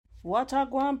What I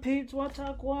want, peeps, what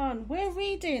I want. We're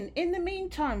reading. In the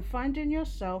meantime, finding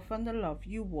yourself and the love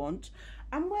you want.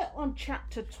 And we're on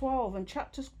chapter 12. And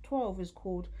chapter 12 is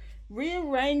called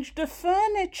Rearrange the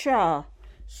Furniture.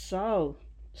 So,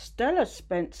 Stella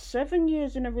spent 7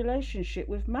 years in a relationship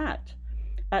with Matt.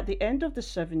 At the end of the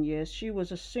 7 years, she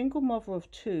was a single mother of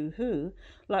two who,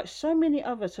 like so many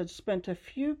others, had spent a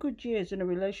few good years in a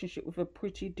relationship with a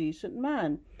pretty decent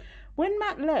man. When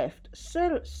Matt left,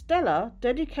 Stella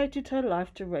dedicated her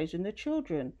life to raising the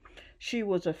children. She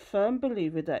was a firm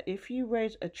believer that if you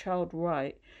raise a child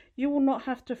right, you will not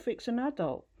have to fix an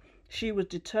adult. She was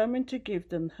determined to give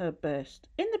them her best.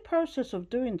 In the process of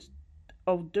doing,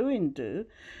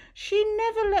 she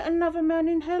never let another man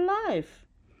in her life.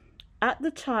 At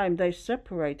the time they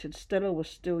separated, Stella was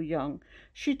still young.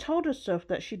 She told herself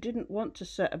that she didn't want to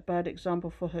set a bad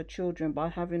example for her children by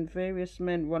having various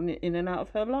men running in and out of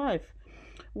her life.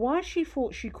 Why she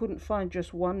thought she couldn't find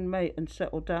just one mate and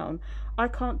settle down, I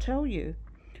can't tell you.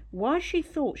 Why she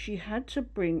thought she had to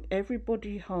bring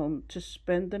everybody home to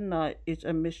spend the night is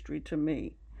a mystery to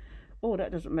me. Oh,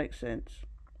 that doesn't make sense.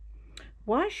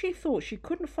 Why she thought she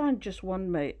couldn't find just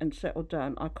one mate and settle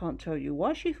down, I can't tell you.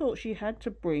 Why she thought she had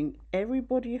to bring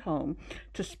everybody home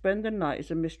to spend the night is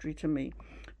a mystery to me.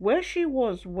 Where she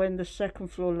was when the second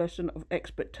floor lesson of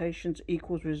expectations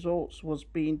equals results was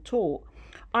being taught,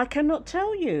 I cannot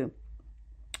tell you.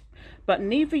 But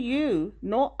neither you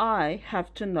nor I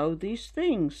have to know these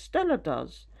things. Stella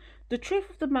does. The truth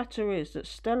of the matter is that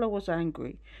Stella was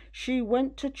angry. She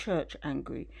went to church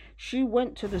angry. She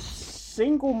went to the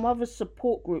single mother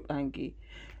support group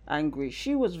angry.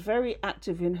 She was very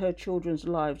active in her children's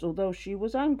lives, although she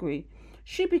was angry.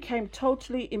 She became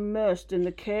totally immersed in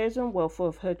the cares and welfare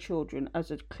of her children as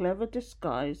a clever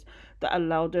disguise that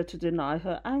allowed her to deny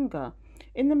her anger.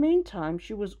 In the meantime,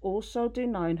 she was also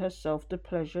denying herself the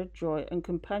pleasure, joy, and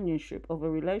companionship of a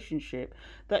relationship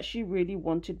that she really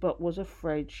wanted but was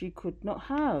afraid she could not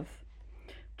have.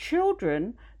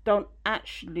 Children don't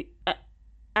actually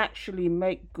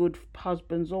make good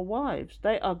husbands or wives.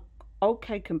 They are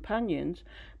okay companions,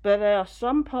 but there are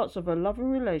some parts of a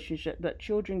loving relationship that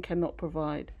children cannot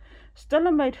provide.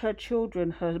 Stella made her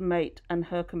children her mate and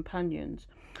her companions,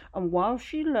 and while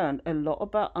she learned a lot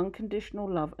about unconditional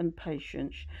love and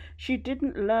patience, she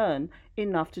didn't learn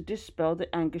enough to dispel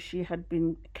the anger she had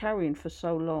been carrying for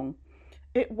so long.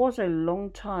 It was a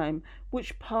long time,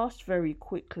 which passed very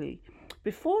quickly.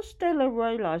 Before Stella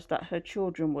realized that her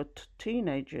children were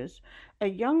teenagers, a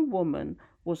young woman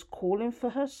was calling for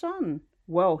her son.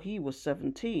 Well, he was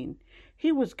 17.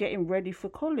 He was getting ready for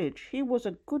college. He was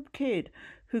a good kid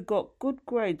who got good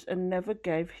grades and never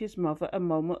gave his mother a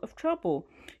moment of trouble.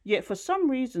 Yet for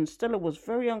some reason, Stella was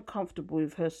very uncomfortable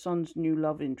with her son's new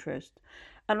love interest.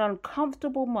 An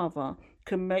uncomfortable mother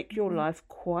can make your life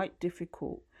quite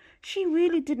difficult. She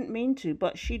really didn't mean to,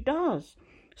 but she does.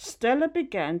 Stella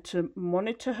began to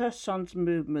monitor her son's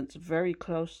movements very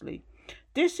closely.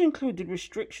 This included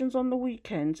restrictions on the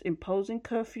weekends, imposing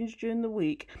curfews during the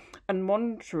week, and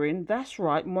that's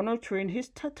right, monitoring his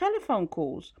telephone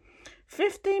calls.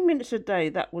 15 minutes a day,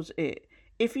 that was it.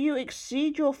 If you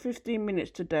exceed your 15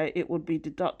 minutes today, it would be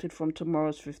deducted from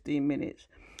tomorrow's 15 minutes.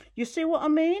 You see what I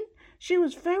mean? She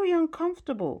was very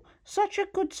uncomfortable. Such a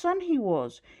good son he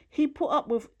was. He put up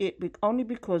with it only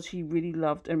because he really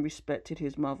loved and respected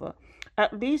his mother.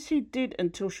 At least he did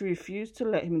until she refused to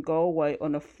let him go away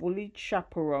on a fully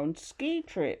chaperoned ski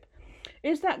trip.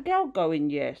 Is that girl going?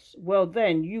 Yes. Well,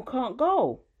 then you can't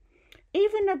go.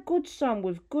 Even a good son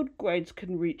with good grades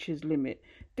can reach his limit.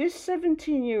 This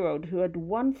 17-year-old who had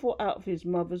one foot out of his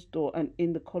mother's door and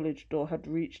in the college door had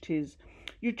reached his.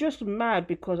 You're just mad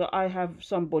because I have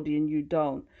somebody and you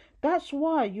don't. That's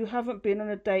why you haven't been on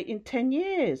a date in 10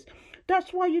 years.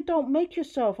 That's why you don't make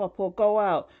yourself up or go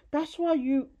out. That's why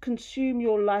you consume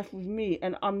your life with me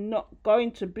and I'm not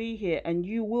going to be here and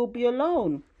you will be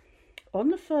alone. On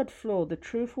the third floor, the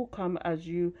truth will come at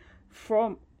you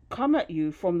from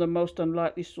the most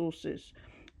unlikely sources.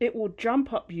 It will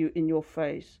jump up you in your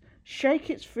face, shake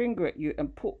its finger at you,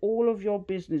 and put all of your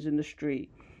business in the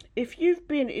street. If you've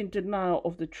been in denial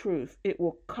of the truth, it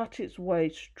will cut its way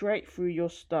straight through your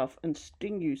stuff and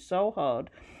sting you so hard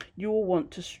you will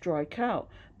want to strike out,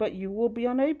 but you will be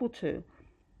unable to.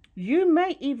 You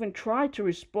may even try to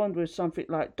respond with something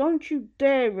like, "Don't you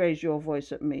dare raise your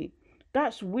voice at me."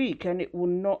 That's weak and it will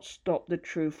not stop the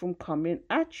truth from coming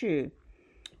at you.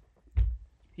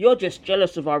 You're just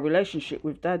jealous of our relationship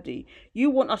with Daddy.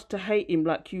 You want us to hate him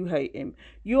like you hate him.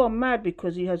 You are mad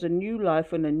because he has a new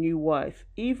life and a new wife.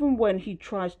 Even when he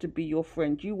tries to be your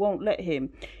friend, you won't let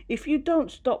him. If you don't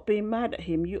stop being mad at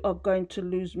him, you are going to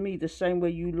lose me the same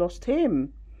way you lost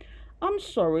him. I'm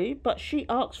sorry, but she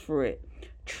asked for it.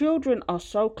 Children are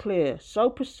so clear, so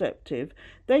perceptive,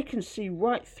 they can see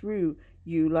right through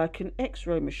you like an x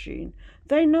ray machine.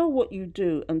 They know what you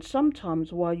do and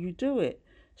sometimes why you do it.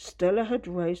 Stella had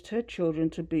raised her children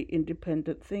to be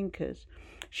independent thinkers.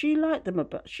 She liked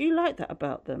that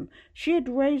about them. She had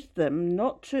raised them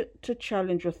not to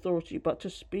challenge authority but to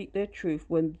speak their truth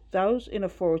when those in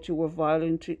authority were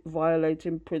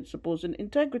violating principles and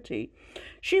integrity.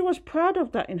 She was proud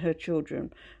of that in her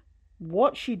children.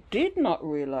 What she did not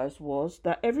realize was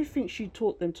that everything she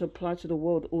taught them to apply to the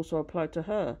world also applied to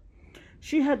her.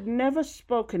 She had never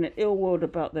spoken an ill word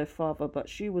about their father, but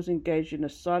she was engaged in a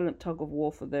silent tug of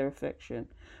war for their affection.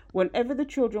 Whenever the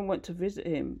children went to visit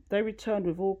him, they returned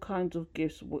with all kinds of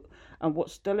gifts and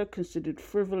what Stella considered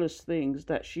frivolous things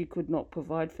that she could not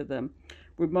provide for them: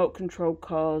 remote control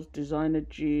cars, designer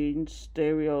jeans,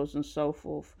 stereos, and so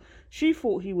forth. She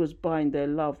thought he was buying their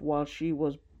love while she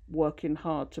was working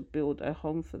hard to build a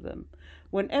home for them.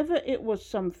 Whenever it was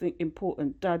something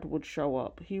important, Dad would show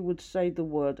up. He would say the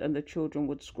word and the children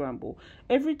would scramble.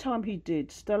 Every time he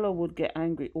did, Stella would get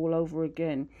angry all over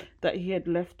again that he had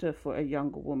left her for a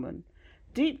younger woman.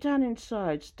 Deep down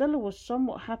inside, Stella was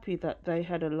somewhat happy that they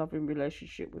had a loving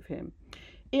relationship with him.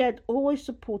 He had always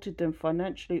supported them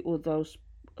financially, although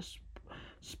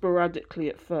sporadically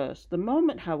at first. The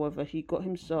moment, however, he got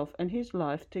himself and his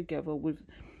life together with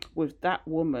that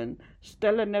woman,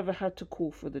 Stella never had to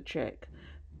call for the check.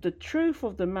 The truth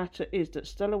of the matter is that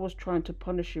Stella was trying to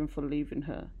punish him for leaving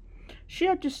her. She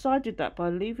had decided that by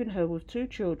leaving her with 2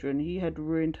 children, he had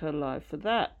ruined her life. For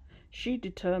that, she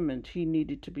determined he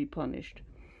needed to be punished.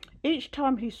 Each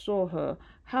time he saw her,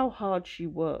 how hard she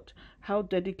worked, how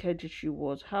dedicated she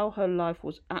was, how her life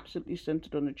was absolutely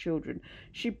centered on the children,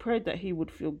 she prayed that he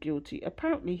would feel guilty.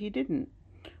 Apparently, he didn't.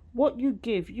 What you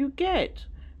give, you get.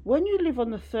 When you live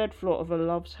on the 3rd floor of a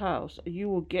love's house, you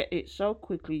will get it so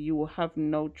quickly you will have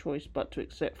no choice but to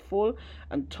accept full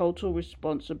and total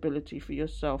responsibility for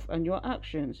yourself and your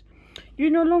actions.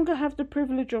 You no longer have the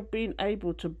privilege of being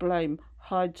able to blame,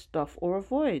 hide stuff, or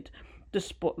avoid. The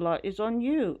spotlight is on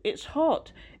you. It's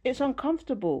hot. It's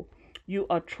uncomfortable. You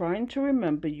are trying to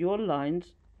remember your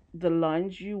lines, the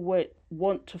lines you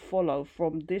want to follow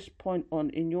from this point on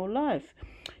in your life.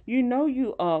 You know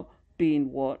you are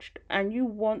being watched and you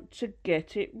want to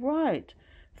get it right.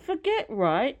 Forget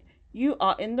right. You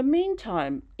are in the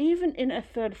meantime. Even in a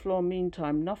 3rd floor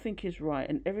meantime, nothing is right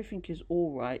and everything is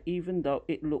all right, even though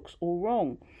it looks all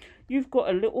wrong. You've got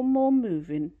a little more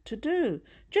moving to do,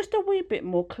 just a wee bit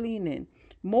more cleaning.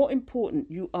 More important,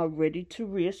 you are ready to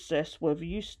reassess whether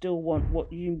you still want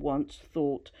what you once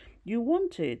thought you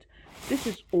wanted. This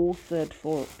is all 3rd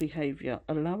floor behavior,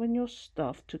 allowing your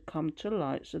stuff to come to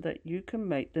light so that you can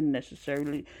make the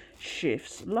necessary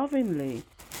shifts lovingly.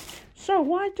 So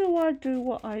why do I do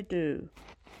what I do?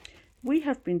 We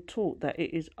have been taught that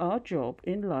it is our job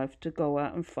in life to go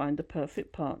out and find the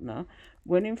perfect partner,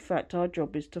 when in fact our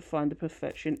job is to find the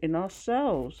perfection in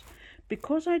ourselves.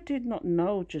 Because I did not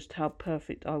know just how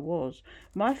perfect I was,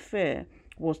 my fear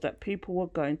was that people were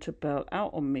going to bail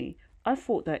out on me. I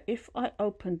thought that if I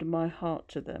opened my heart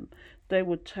to them, they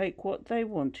would take what they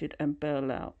wanted and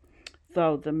bail out.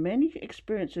 Though the many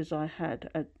experiences I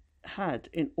had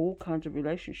in all kinds of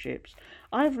relationships,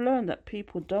 I've learned that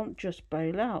people don't just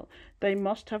bail out. They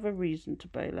must have a reason to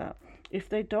bail out. If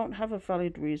they don't have a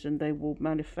valid reason, they will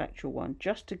manufacture one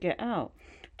just to get out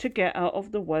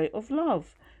of the way of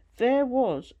love. There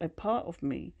was a part of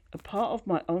me, a part of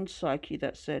my own psyche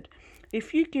that said,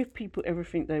 if you give people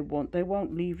everything they want, they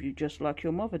won't leave you, just like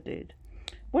your mother did.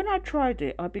 When I tried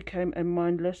it, I became a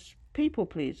mindless people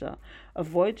pleaser,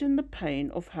 avoiding the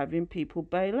pain of having people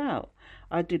bail out.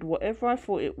 I did whatever I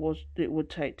thought it would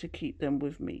take to keep them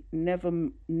with me,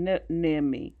 near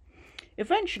me.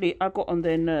 Eventually, I got on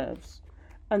their nerves,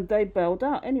 and they bailed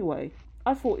out anyway.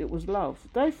 I thought it was love.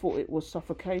 They thought it was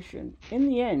suffocation. In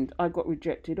the end, I got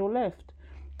rejected or left.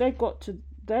 They got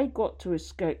to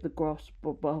escape the grasp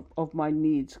of my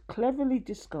needs, cleverly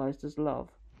disguised as love.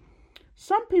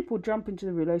 Some people jump into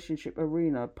the relationship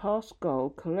arena, pass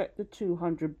go, collect the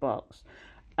 $200,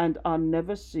 and are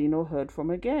never seen or heard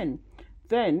from again.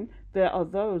 Then there are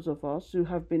those of us who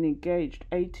have been engaged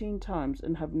 18 times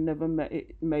and have never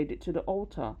made it to the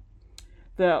altar.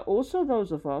 There are also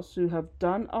those of us who have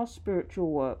done our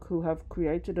spiritual work, who have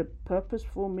created a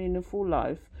purposeful, meaningful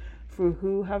life,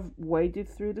 who have waded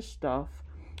through the stuff,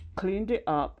 cleaned it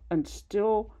up, and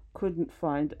still couldn't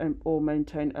find or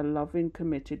maintain a loving,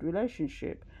 committed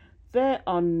relationship. There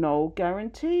are no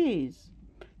guarantees.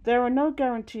 There are no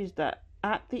guarantees that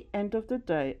at the end of the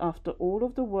day, after all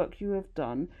of the work you have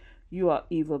done, You are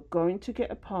either going to get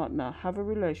a partner, have a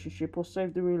relationship, or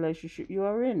save the relationship you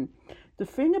are in. The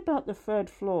thing about the third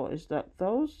floor is that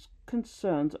those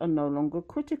concerns are no longer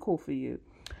critical for you.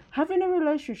 Having a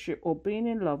relationship or being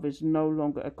in love is no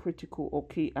longer a critical or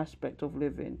key aspect of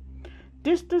living.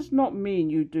 This does not mean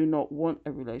you do not want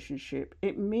a relationship.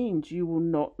 It means you will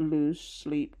not lose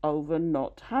sleep over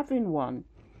not having one.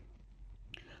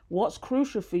 What's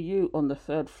crucial for you on the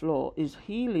third floor is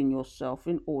healing yourself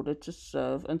in order to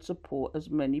serve and support as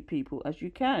many people as you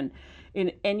can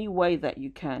in any way that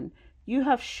you can. You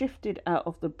have shifted out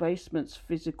of the basement's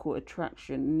physical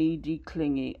attraction, needy,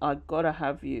 clingy, I gotta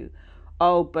have you,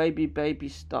 oh baby, baby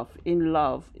stuff. In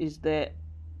love is there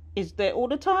all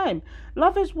the time.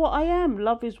 Love is what I am.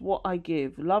 Love is what I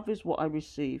give. Love is what I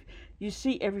receive. You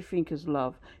see everything as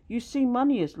love. You see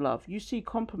money as love. You see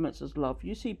compliments as love.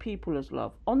 You see people as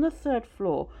love. On the third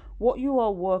floor, what you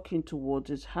are working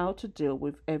towards is how to deal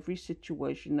with every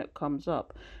situation that comes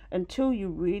up until you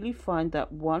really find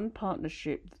that one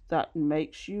partnership that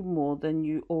makes you more than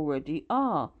you already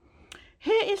are.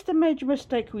 Here is the major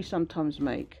mistake we sometimes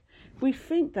make. We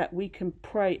think that we can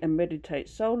pray and meditate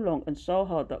so long and so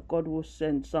hard that God will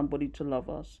send somebody to love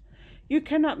us. You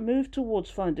cannot move towards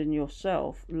finding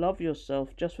yourself, love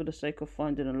yourself, just for the sake of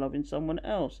finding and loving someone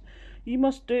else. You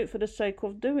must do it for the sake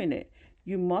of doing it.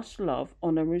 You must love,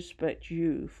 honor, and respect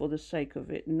you for the sake of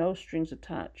it, no strings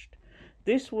attached.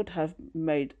 This would have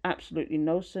made absolutely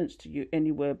no sense to you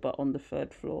anywhere but on the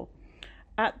third floor.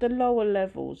 At the lower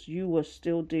levels, you were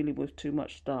still dealing with too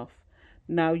much stuff.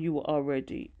 Now you are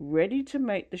ready to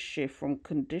make the shift from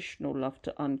conditional love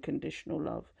to unconditional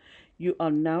love. You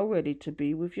are now ready to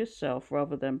be with yourself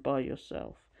rather than by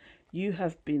yourself. You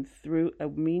have been through a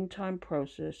meantime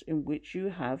process in which you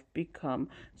have become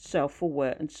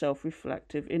self-aware and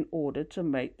self-reflective in order to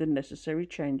make the necessary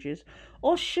changes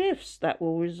or shifts that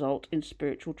will result in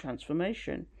spiritual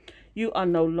transformation. You are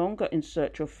no longer in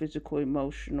search of physical,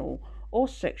 emotional, or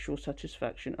sexual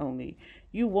satisfaction only.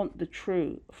 You want the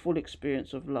true, full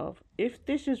experience of love. If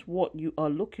this is what you are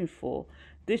looking for,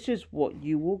 this is what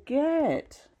you will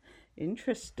get.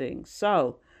 Interesting.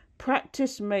 So,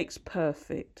 practice makes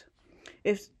perfect.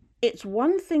 If it's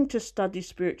one thing to study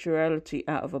spirituality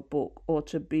out of a book or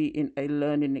to be in a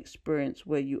learning experience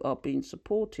where you are being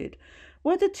supported,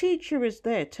 where the teacher is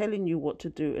there telling you what to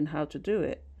do and how to do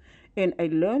it. In a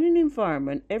learning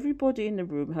environment, everybody in the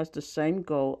room has the same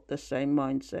goal, the same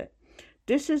mindset.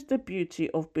 This is the beauty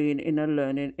of being in a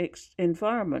learning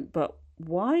environment. But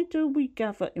why do we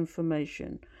gather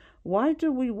information? Why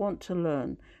do we want to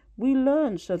learn? We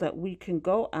learn so that we can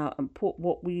go out and put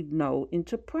what we know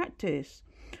into practice.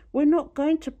 We're not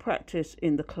going to practice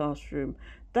in the classroom.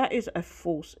 That is a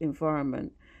false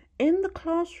environment. In the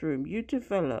classroom, you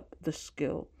develop the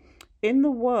skill. In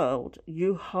the world,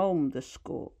 you hone the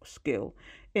skill.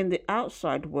 In the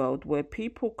outside world, where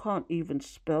people can't even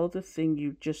spell the thing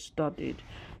you just studied,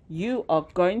 you are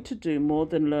going to do more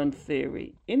than learn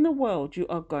theory. In the world, you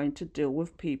are going to deal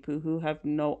with people who have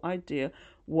no idea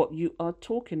what you are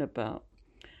talking about.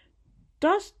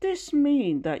 Does this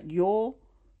mean that your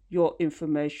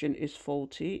information is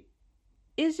faulty?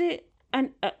 Is it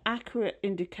an accurate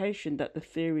indication that the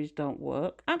theories don't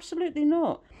work? Absolutely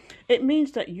not. It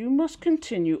means that you must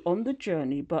continue on the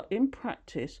journey, but in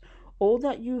practice all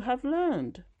that you have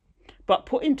learned. But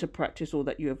put into practice all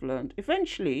that you have learned.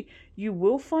 Eventually, you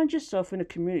will find yourself in a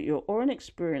community or an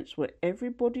experience where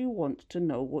everybody wants to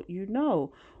know what you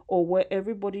know, or where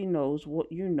everybody knows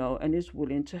what you know and is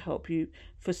willing to help you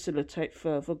facilitate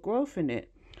further growth in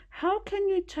it. How can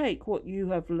you take what you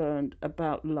have learned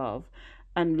about love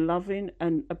and loving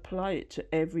and apply it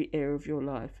to every area of your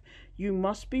life? You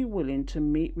must be willing to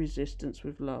meet resistance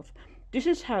with love. This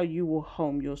is how you will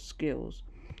hone your skills.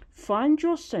 Find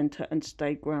your center and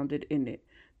stay grounded in it.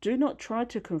 Do not try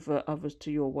to convert others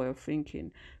to your way of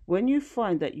thinking. When you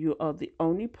find that you are the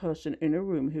only person in a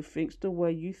room who thinks the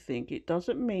way you think, it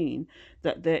doesn't mean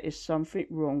that there is something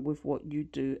wrong with what you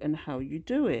do and how you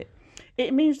do it.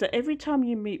 It means that every time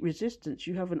you meet resistance,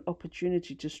 you have an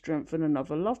opportunity to strengthen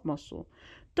another love muscle.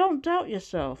 Don't doubt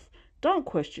yourself. Don't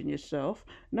question yourself.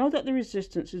 Know that the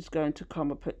resistance is going to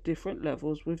come up at different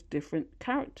levels with different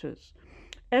characters.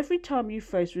 Every time you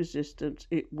face resistance,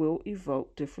 it will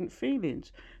evoke different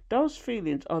feelings. Those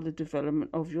feelings are the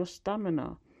development of your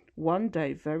stamina. One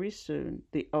day, very soon,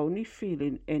 the only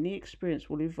feeling any experience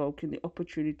will evoke in the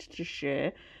opportunity to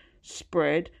share,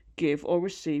 spread, give, or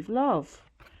receive love.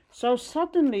 So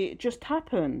suddenly it just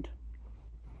happened.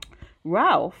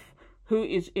 Ralph, who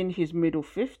is in his middle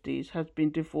 50s, has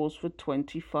been divorced for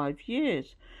 25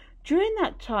 years. During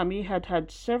that time, he had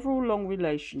had several long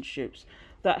relationships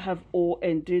that have all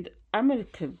ended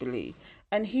amicably,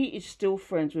 and he is still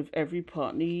friends with every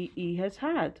partner he has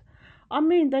had. I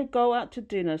mean, they go out to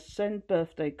dinner, send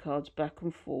birthday cards back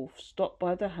and forth, stop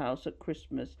by the house at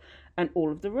Christmas, and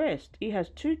all of the rest. He has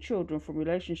two children from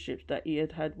relationships that he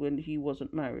had had when he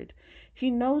wasn't married.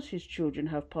 He knows his children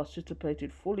have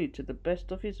participated fully to the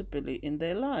best of his ability in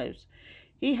their lives.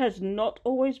 He has not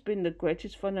always been the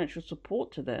greatest financial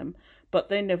support to them, but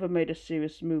they never made a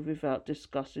serious move without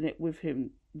discussing it with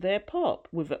him, their pop,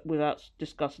 without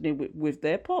discussing it with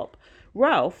their pop.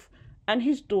 Ralph and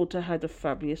his daughter had a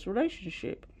fabulous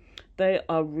relationship. They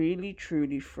are really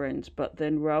truly friends, but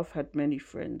then Ralph had many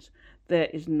friends. There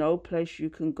is no place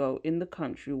you can go in the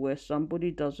country where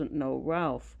somebody doesn't know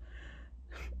Ralph.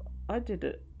 I did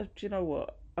it. Do you know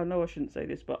what? I know I shouldn't say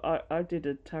this, but I did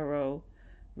a tarot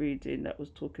reading that was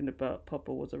talking about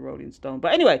Papa was a Rolling Stone.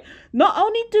 But anyway, not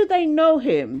only do they know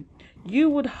him, you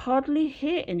would hardly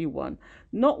hear anyone,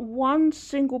 not one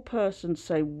single person,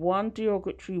 say one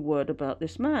derogatory word about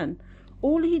this man.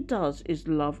 All he does is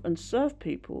love and serve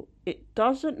people. It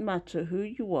doesn't matter who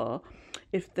you are.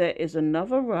 If there is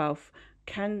another Ralph,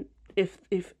 can if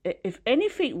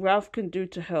anything Ralph can do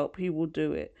to help, he will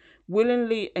do it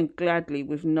willingly and gladly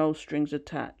with no strings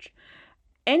attached.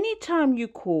 Anytime you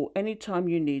call, anytime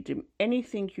you need him,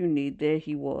 anything you need, there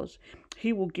he was.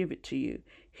 He will give it to you.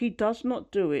 He does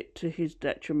not do it to his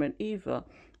detriment either.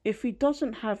 If he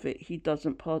doesn't have it, he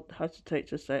doesn't hesitate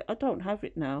to say, I don't have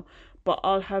it now, but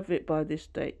I'll have it by this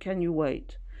date. Can you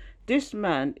wait? This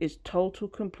man is total,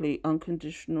 complete,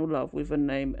 unconditional love with a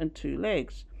name and two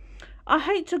legs. I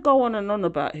hate to go on and on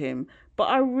about him, but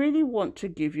I really want to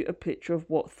give you a picture of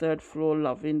what third floor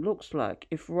loving looks like.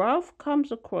 If Ralph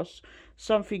comes across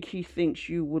something he thinks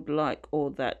you would like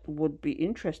or that would be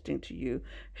interesting to you,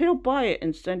 he'll buy it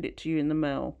and send it to you in the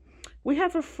mail. We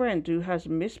have a friend who has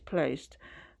misplaced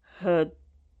her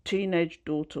teenage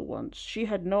daughter once. She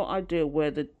had no idea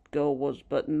where the girl was,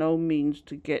 but no means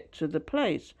to get to the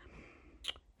place.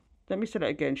 Let me say that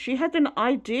again. She had an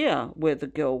idea where the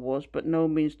girl was, but no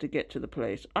means to get to the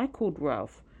place. I called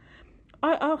Ralph.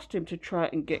 I asked him to try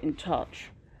and get in touch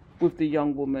with the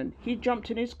young woman. He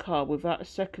jumped in his car without a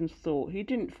second's thought. He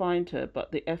didn't find her,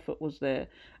 but the effort was there.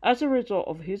 As a result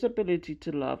of his ability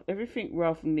to love, everything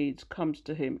Ralph needs comes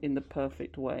to him in the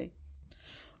perfect way.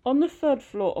 On the third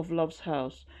floor of Love's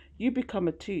house, you become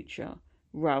a teacher.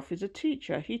 Ralph is a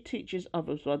teacher. He teaches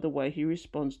others by the way he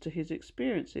responds to his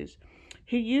experiences.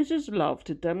 He uses love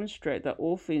to demonstrate that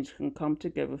all things can come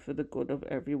together for the good of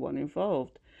everyone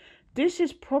involved. This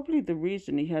is probably the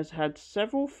reason he has had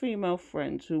several female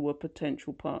friends who were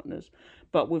potential partners,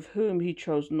 but with whom he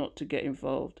chose not to get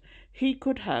involved. He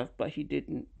could have, but he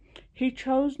didn't. He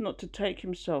chose not to take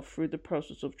himself through the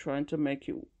process of trying to make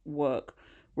it work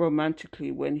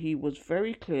romantically when he was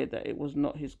very clear that it was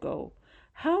not his goal.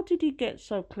 How did he get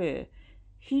so clear?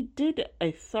 He did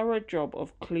a thorough job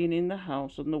of cleaning the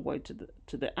house on the way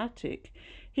to the attic.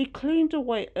 He cleaned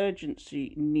away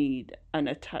urgency, need, and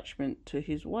attachment to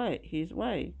his way.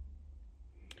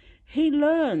 He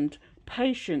learned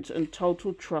patience and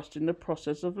total trust in the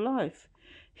process of life.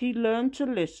 He learned to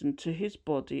listen to his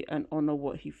body and honor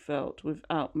what he felt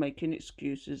without making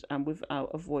excuses and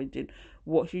without avoiding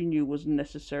what he knew was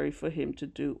necessary for him to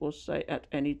do or say at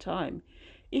any time.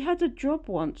 He had a job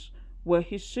once where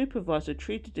his supervisor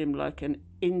treated him like an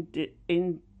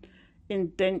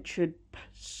indentured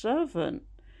servant.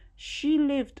 She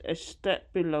lived a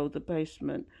step below the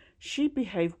basement. She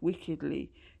behaved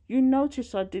wickedly. You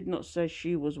notice I did not say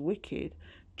she was wicked,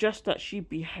 just that she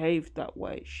behaved that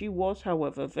way. She was,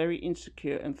 however, very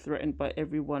insecure and threatened by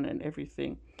everyone and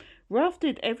everything. Ralph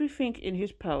did everything in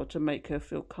his power to make her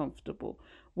feel comfortable.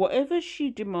 Whatever she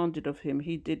demanded of him,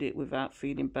 he did it without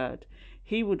feeling bad.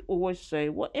 He would always say,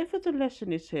 whatever the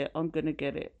lesson is here, I'm going to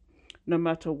get it. No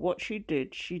matter what she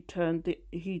did, he turned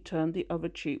the other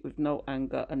cheek with no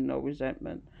anger and no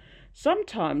resentment.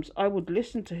 Sometimes I would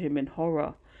listen to him in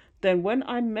horror. Then when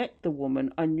I met the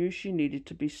woman, I knew she needed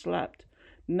to be slapped.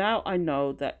 Now I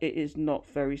know that it is not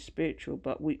very spiritual,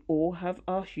 but we all have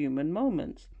our human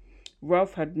moments.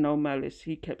 Ralph had no malice.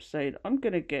 He kept saying, I'm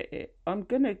going to get it. I'm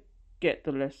going to get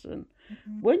the lesson.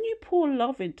 Mm-hmm. When you pour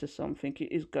love into something,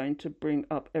 it is going to bring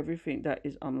up everything that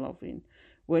is unloving.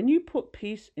 When you put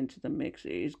peace into the mix,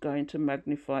 it is going to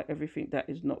magnify everything that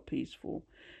is not peaceful.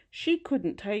 She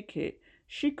couldn't take it.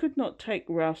 She could not take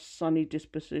Ralph's sunny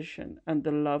disposition and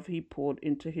the love he poured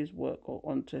into his work or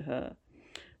onto her.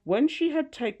 When she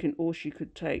had taken all she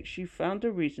could take, she found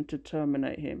a reason to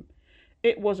terminate him.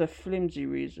 It was a flimsy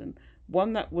reason,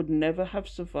 one that would never have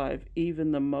survived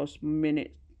even the most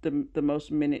minute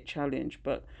challenge,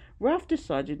 but Ralph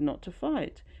decided not to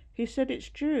fight. He said, "It's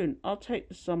June. I'll take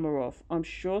the summer off. I'm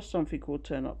sure something will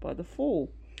turn up by the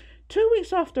fall." 2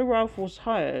 weeks after Ralph was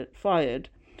fired,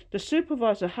 the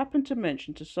supervisor happened to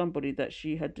mention to somebody that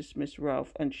she had dismissed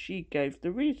Ralph, and she gave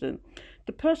the reason.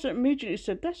 The person immediately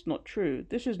said, "That's not true.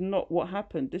 This is not what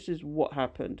happened. This is what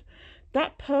happened."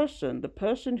 That person, the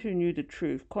person who knew the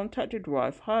truth, contacted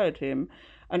Ralph, hired him,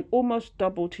 and almost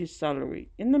doubled his salary.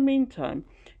 In the meantime,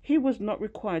 he was not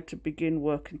required to begin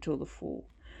work until the fall.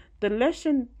 The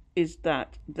lesson is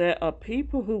that there are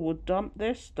people who will dump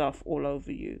their stuff all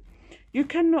over you. You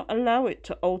cannot allow it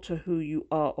to alter who you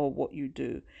are or what you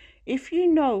do. If you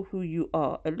know who you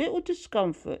are, a little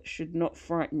discomfort should not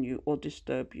frighten you or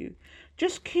disturb you.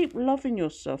 Just keep loving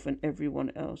yourself and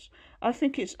everyone else. I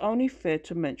think it's only fair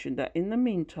to mention that in the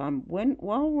meantime,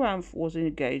 while Ralph was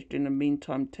engaged in a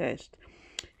meantime test,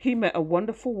 he met a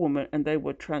wonderful woman and they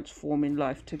were transforming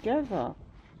life together.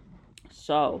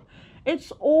 So,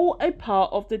 it's all a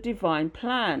part of the divine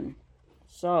plan.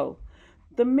 So,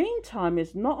 the meantime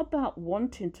is not about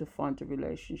wanting to find a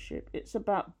relationship, it's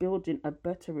about building a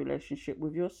better relationship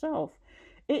with yourself.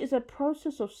 It is a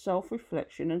process of self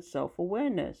reflection and self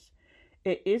awareness.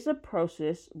 It is a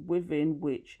process within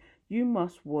which you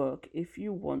must work if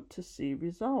you want to see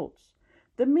results.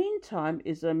 The meantime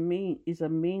is a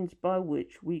means by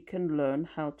which we can learn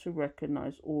how to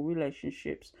recognize all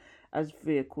relationships as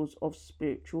vehicles of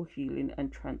spiritual healing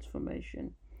and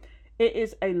transformation. It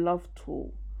is a love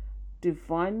tool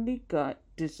divinely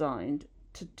designed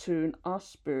to tune our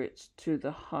spirits to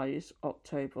the highest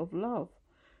octave of love.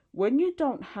 When you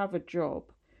don't have a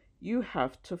job, you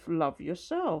have to love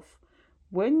yourself.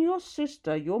 When your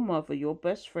sister, your mother, your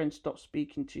best friend stop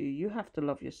speaking to you, you have to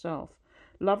love yourself.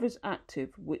 Love is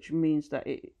active, which means that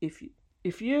if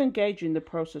you engage in the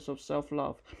process of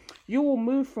self-love, you will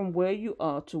move from where you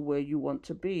are to where you want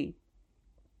to be.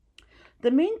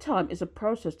 The meantime is a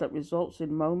process that results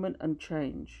in movement and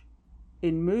change.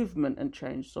 It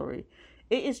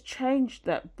is change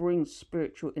that brings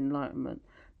spiritual enlightenment,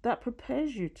 that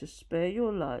prepares you to share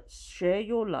your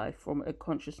life from a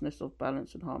consciousness of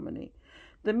balance and harmony.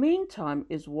 The meantime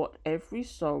is what every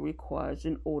soul requires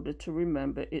in order to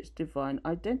remember its divine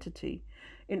identity.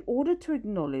 In order to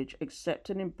acknowledge,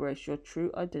 accept, and embrace your true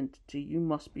identity, you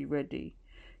must be ready.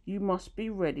 You must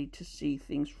be ready to see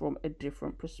things from a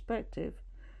different perspective,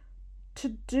 to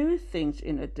do things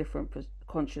in a different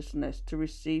consciousness, to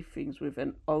receive things with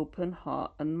an open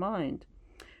heart and mind.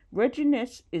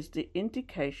 Readiness is the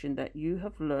indication that you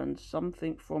have learned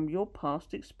something from your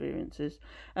past experiences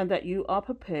and that you are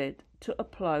prepared to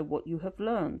apply what you have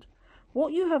learned.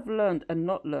 What you have learned and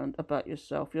not learned about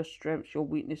yourself, your strengths, your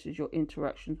weaknesses, your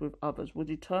interactions with others will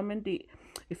determine the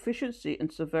efficiency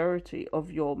and severity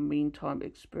of your meantime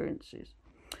experiences.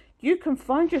 You can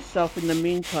find yourself in the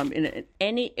meantime in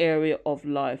any area of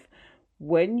life.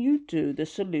 When you do, the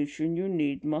solution you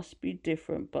need must be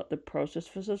different, but the process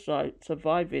for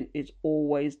surviving is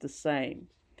always the same.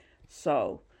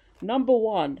 So, number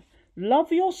 1,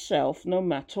 love yourself no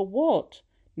matter what.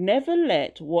 Never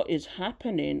let what is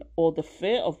happening or the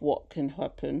fear of what can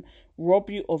happen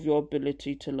rob you of your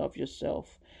ability to love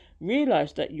yourself.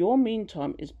 Realize that your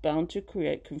meantime is bound to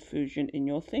create confusion in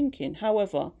your thinking.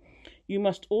 However, you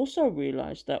must also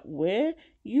realize that where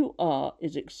you are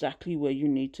is exactly where you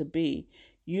need to be.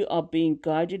 You are being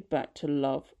guided back to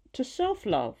love, to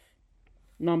self-love.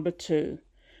 Number 2,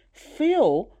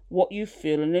 feel what you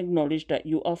feel and acknowledge that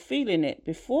you are feeling it.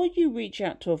 Before you reach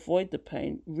out to avoid the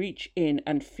pain, reach in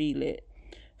and feel it.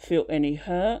 Feel any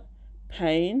hurt,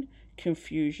 pain,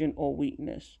 confusion, or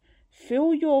weakness.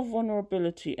 Feel your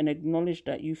vulnerability and acknowledge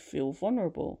that you feel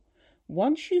vulnerable.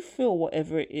 Once you feel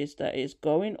whatever it is that is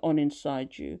going on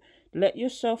inside you, let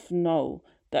yourself know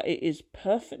that it is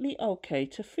perfectly okay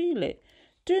to feel it.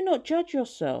 Do not judge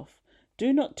yourself.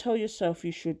 Do not tell yourself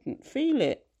you shouldn't feel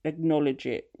it. Acknowledge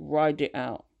it. Ride it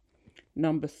out.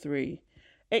 Number 3,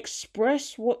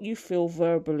 express what you feel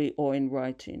verbally or in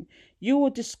writing. You will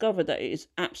discover that it is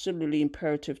absolutely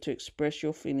imperative to express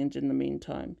your feelings in the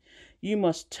meantime. You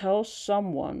must tell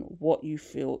someone what you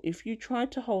feel. If you try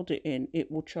to hold it in, it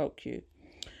will choke you.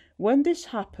 When this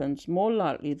happens, more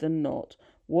likely than not,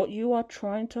 what you are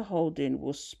trying to hold in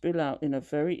will spill out in a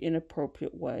very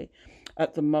inappropriate way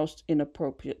at the most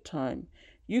inappropriate time.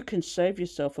 You can save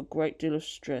yourself a great deal of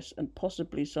stress and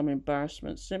possibly some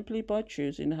embarrassment simply by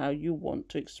choosing how you want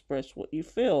to express what you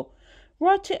feel.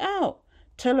 Write it out.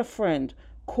 Tell a friend.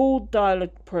 Call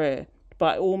dialogue prayer.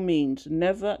 By all means,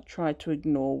 never try to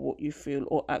ignore what you feel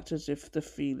or act as if the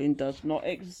feeling does not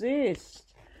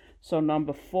exist. So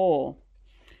number 4,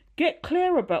 get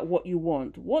clear about what you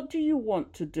want. What do you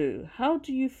want to do? How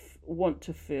do you want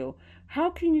to feel? How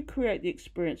can you create the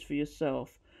experience for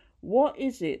yourself? What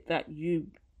is it that you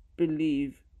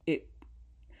believe it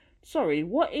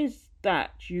what is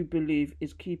that you believe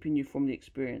is keeping you from the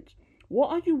experience? What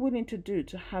are you willing to do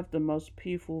to have the most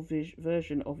peaceful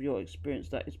version of your experience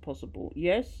that is possible?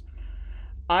 Yes,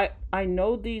 I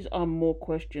know these are more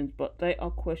questions, but they are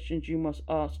questions you must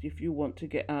ask if you want to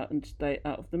get out and stay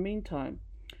out of the meantime.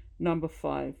 Number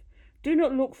 5. Do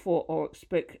not look for or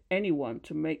expect anyone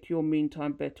to make your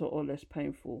meantime better or less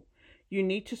painful. You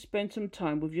need to spend some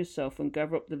time with yourself and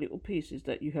gather up the little pieces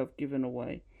that you have given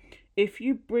away. If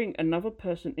you bring another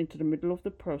person into the middle of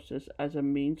the process as a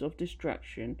means of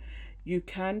distraction, you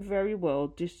can very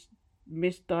well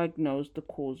misdiagnose the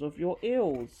cause of your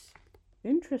ills.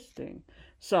 Interesting.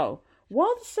 So,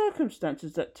 while the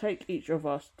circumstances that take each of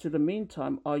us to the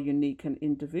meantime are unique and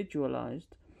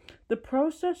individualized, the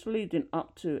process leading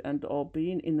up to and or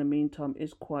being in the meantime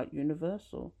is quite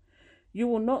universal. You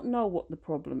will not know what the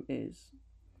problem is.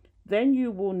 Then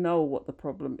you will know what the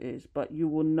problem is, but you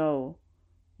will know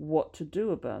what to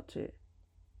do about it.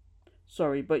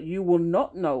 But you will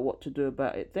not know what to do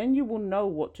about it. Then you will know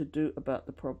what to do about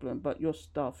the problem, but your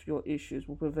issues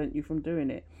will prevent you from doing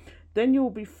it. Then you will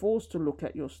be forced to look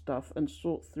at your stuff and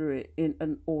sort through it in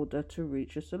an order to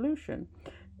reach a solution.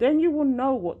 Then you will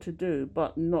know what to do,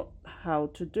 but not how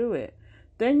to do it.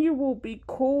 Then you will be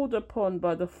called upon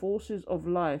by the forces of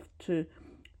life to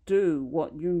do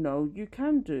what you know you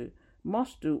can do,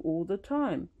 must do all the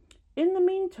time. In the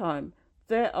meantime,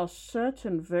 there are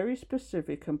certain very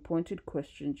specific and pointed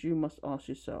questions you must ask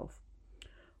yourself.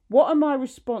 What am I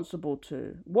responsible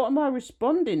to? What am I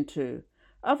responding to?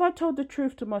 Have I told the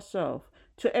truth to myself,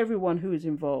 to everyone who is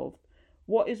involved?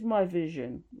 What is my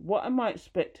vision? What am I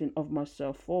expecting of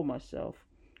myself for myself?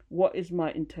 What is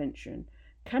my intention?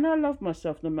 Can I love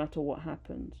myself no matter what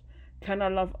happens? Can I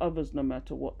love others no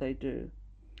matter what they do?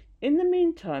 In the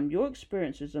meantime, your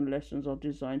experiences and lessons are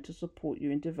designed to support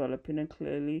you in developing and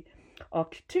clearly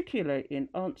articulating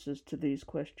answers to these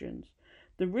questions.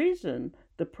 The reason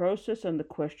the process and the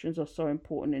questions are so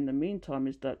important in the meantime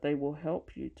is that they will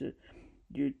help you to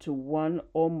one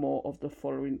or more of the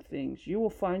following things. You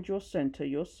will find your center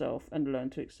yourself and learn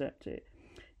to accept it.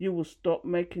 You will stop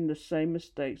making the same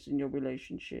mistakes in your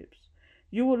relationships.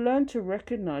 You will learn to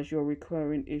recognize your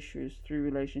recurring issues through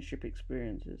relationship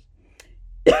experiences.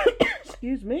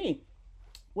 Excuse me.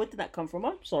 Where did that come from?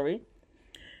 I'm sorry.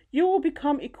 You will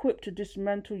become equipped to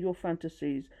dismantle your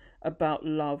fantasies about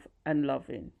love and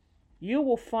loving. You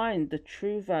will find the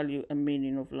true value and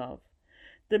meaning of love.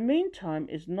 The meantime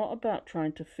is not about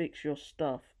trying to fix your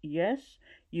stuff. Yes,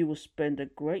 you will spend a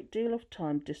great deal of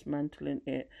time dismantling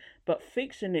it, but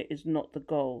fixing it is not the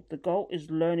goal. The goal is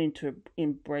learning to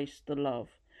embrace the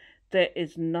love. There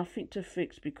is nothing to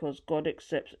fix because God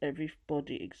accepts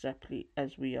everybody exactly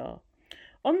as we are.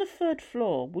 On the 3rd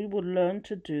floor, we will learn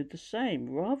to do the same.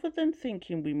 Rather than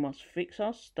thinking we must fix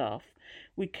our stuff,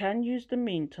 we can use the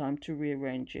meantime to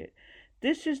rearrange it.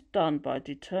 This is done by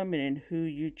determining who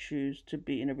you choose to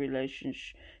be in a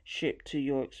relationship to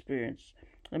your experience.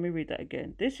 Let me read that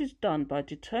again. This is done by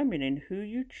determining who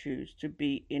you choose to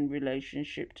be in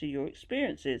relationship to your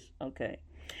experiences. Okay.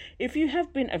 If you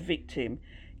have been a victim,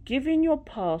 giving your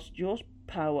past your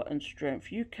power and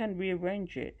strength, you can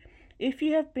rearrange it. If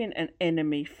you have been an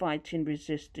enemy, fighting,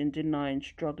 resisting, denying,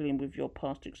 struggling with your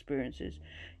past experiences,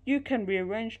 you can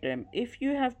rearrange them. If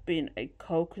you have been a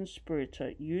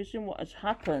co-conspirator, using what has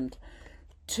happened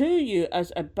to you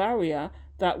as a barrier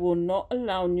that will not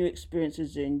allow new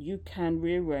experiences in, you can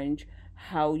rearrange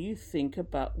how you think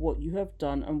about what you have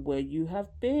done and where you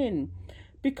have been.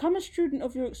 Become a student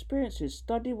of your experiences.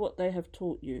 Study what they have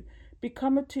taught you.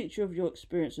 Become a teacher of your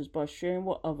experiences by sharing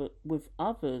with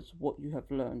others what you have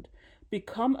learned.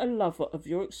 Become a lover of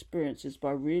your experiences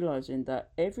by realizing that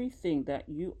everything that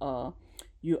you are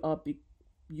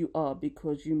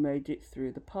because you made it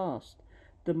through the past.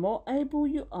 The more able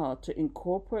you are to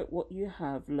incorporate what you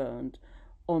have learned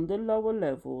on the lower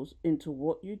levels into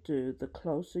what you do, the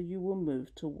closer you will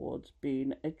move towards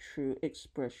being a true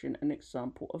expression and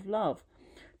example of love.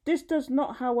 This does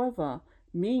not, however,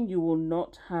 mean you will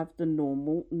not have the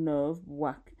normal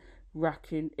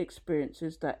nerve-wracking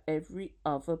experiences that every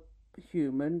other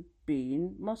human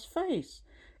being must face.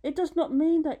 It does not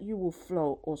mean that you will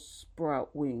float or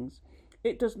sprout wings.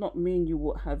 It does not mean you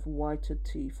will have whiter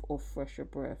teeth or fresher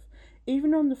breath.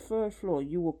 Even on the 3rd floor,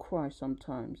 you will cry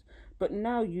sometimes, but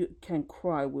now you can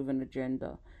cry with an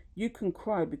agenda. You can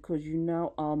cry because you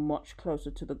now are much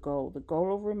closer to the goal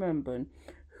of remembering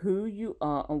who you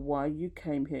are and why you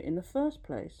came here in the first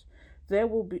place. There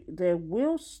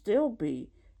will still be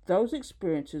Those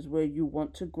experiences where you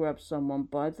want to grab someone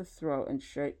by the throat and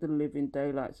shake the living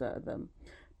daylights out of them.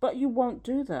 But you won't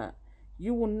do that.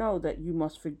 You will know that you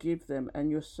must forgive them and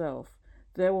yourself.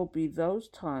 There will be those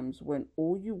times when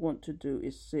all you want to do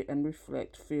is sit and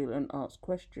reflect, feel, and ask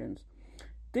questions.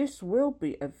 This will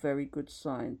be a very good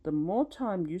sign. The more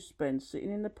time you spend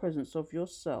sitting in the presence of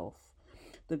yourself,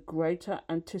 the greater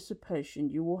anticipation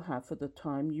you will have for the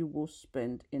time you will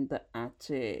spend in the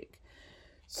attic.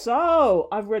 So,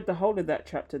 I've read the whole of that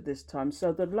chapter this time.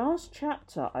 So, the last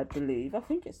chapter, I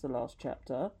think it's the last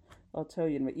chapter. I'll tell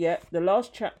you in a minute. Yeah, the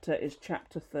last chapter is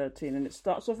chapter 13, and it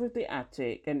starts off with the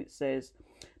attic, and it says,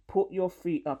 put your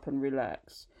feet up and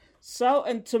relax. So,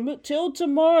 until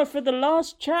tomorrow for the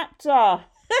last chapter.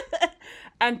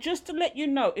 And just to let you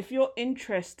know, if you're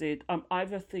interested, I'm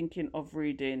either thinking of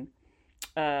reading,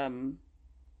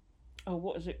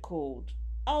 what is it called?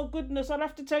 Oh, goodness, I'll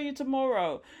have to tell you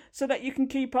tomorrow so that you can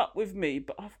keep up with me.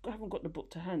 But I haven't got the book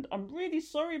to hand. I'm really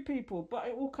sorry, people, but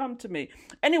it will come to me.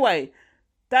 Anyway,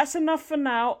 that's enough for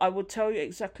now. I will tell you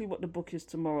exactly what the book is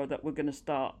tomorrow that we're going to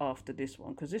start after this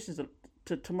one, because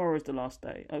tomorrow is the last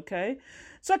day, okay?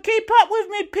 So keep up with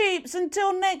me, peeps,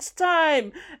 until next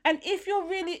time. And if you're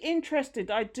really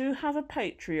interested, I do have a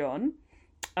Patreon.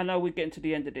 I know we're getting to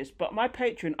the end of this, but my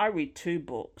Patreon, I read 2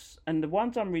 books, and the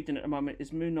ones I'm reading at the moment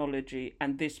is Moonology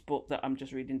and this book that I'm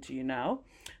just reading to you now.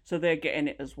 So they're getting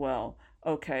it as well,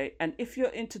 okay? And if you're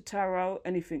into tarot,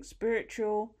 anything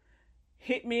spiritual,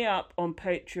 hit me up on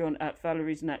Patreon at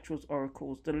Valerie's Naturals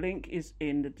Oracles. The link is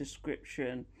in the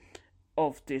description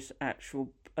of this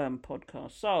actual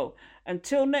podcast. So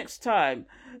until next time,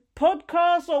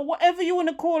 podcast or whatever you want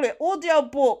to call it, audio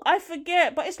book, I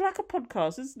forget, but it's like a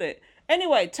podcast, isn't it?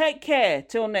 Anyway, take care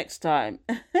till next time.